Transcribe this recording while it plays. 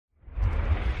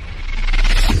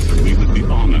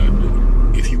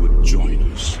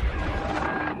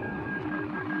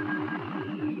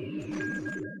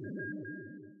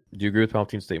Do you agree with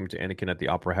Palpatine's statement to Anakin at the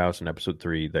Opera House in Episode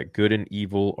 3 that good and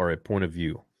evil are a point of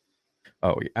view?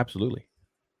 Oh, yeah, absolutely.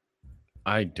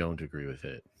 I don't agree with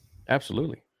it.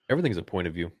 Absolutely. Everything's a point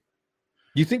of view.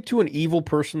 You think to an evil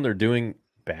person they're doing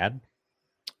bad?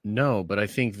 No, but I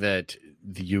think that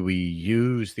we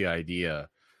use the idea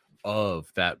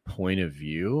of that point of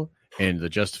view and the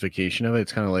justification of it.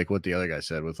 It's kind of like what the other guy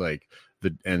said with like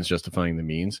the ends justifying the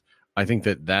means. I think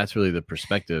that that's really the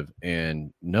perspective.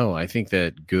 And no, I think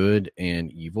that good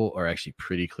and evil are actually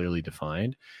pretty clearly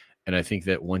defined. And I think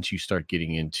that once you start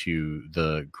getting into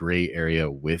the gray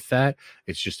area with that,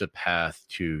 it's just a path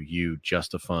to you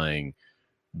justifying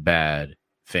bad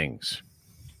things.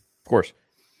 Of course.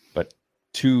 But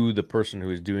to the person who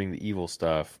is doing the evil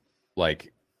stuff,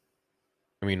 like,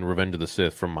 I mean, Revenge of the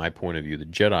Sith, from my point of view, the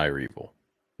Jedi are evil.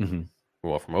 Mm-hmm.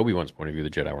 Well, from Obi-Wan's point of view, the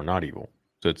Jedi were not evil.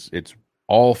 So it's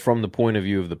all from the point of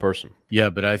view of the person. Yeah,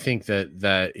 but I think that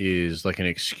that is like an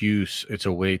excuse. It's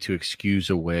a way to excuse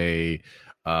away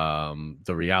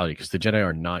the reality, because the Jedi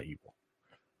are not evil.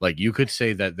 Like, you could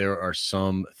say that there are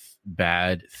some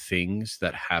bad things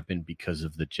that happen because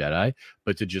of the Jedi,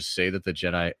 but to just say that the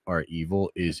Jedi are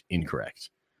evil is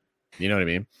incorrect. You know what I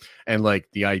mean? And like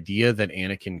the idea that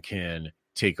Anakin can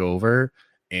take over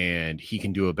and he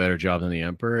can do a better job than the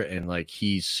Emperor, and like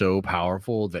he's so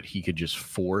powerful that he could just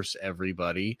force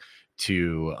everybody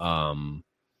to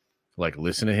like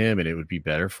listen to him and it would be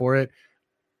better for it,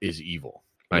 is evil.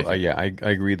 Yeah, I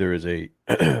agree. There is a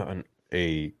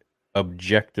a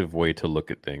objective way to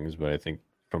look at things, but I think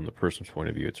from the person's point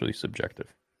of view, it's really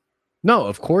subjective. No,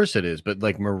 of course it is, but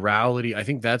like morality, I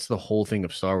think that's the whole thing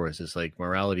of Star Wars, is like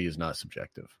morality is not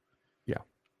subjective. Yeah.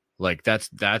 Like that's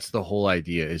the whole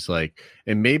idea, is like,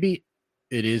 and maybe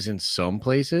it is in some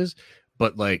places,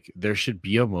 but like there should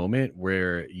be a moment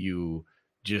where you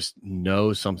just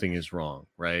know something is wrong,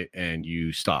 right? And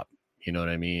you stop. You know what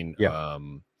I mean? Yeah.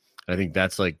 I think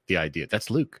that's like the idea.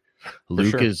 That's Luke. For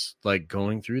Luke sure. is like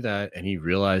going through that and he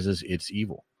realizes it's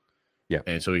evil. Yeah.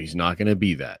 And so he's not going to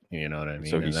be that. You know what I mean?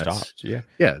 So he And that's, stops. Yeah.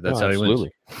 yeah, that's No, how he wins.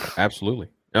 absolutely.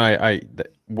 Absolutely.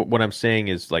 No, what I'm saying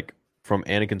is, like, from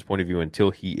Anakin's point of view,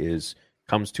 until he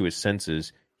comes to his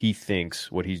senses, he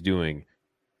thinks what he's doing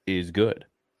is good.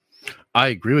 I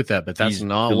agree with that, but that's He's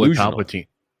not delusional. what Palpatine.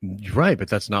 Right, but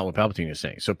that's not what Palpatine is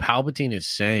saying. So Palpatine is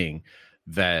saying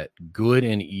that good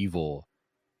and evil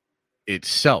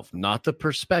itself, not the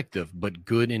perspective, but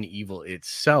good and evil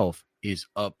itself is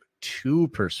up to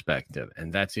perspective,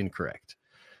 and that's incorrect.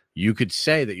 You could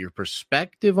say that your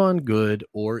perspective on good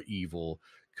or evil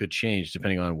could change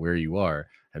depending on where you are,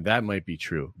 and that might be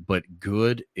true, but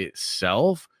good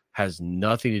itself has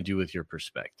nothing to do with your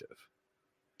perspective.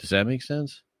 Does that make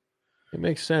sense? It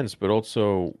makes sense, but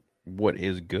also, what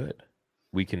is good?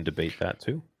 We can debate that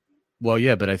too. Well,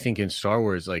 yeah, but I think in Star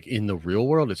Wars, like in the real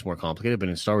world, it's more complicated, but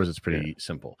in Star Wars, it's pretty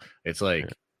simple. It's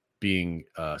like being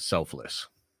selfless.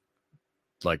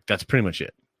 Like that's pretty much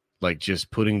it. Like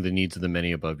just putting the needs of the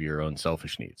many above your own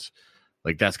selfish needs.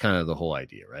 Like that's kind of the whole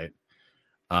idea, right?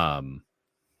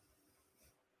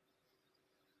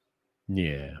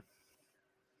 Yeah.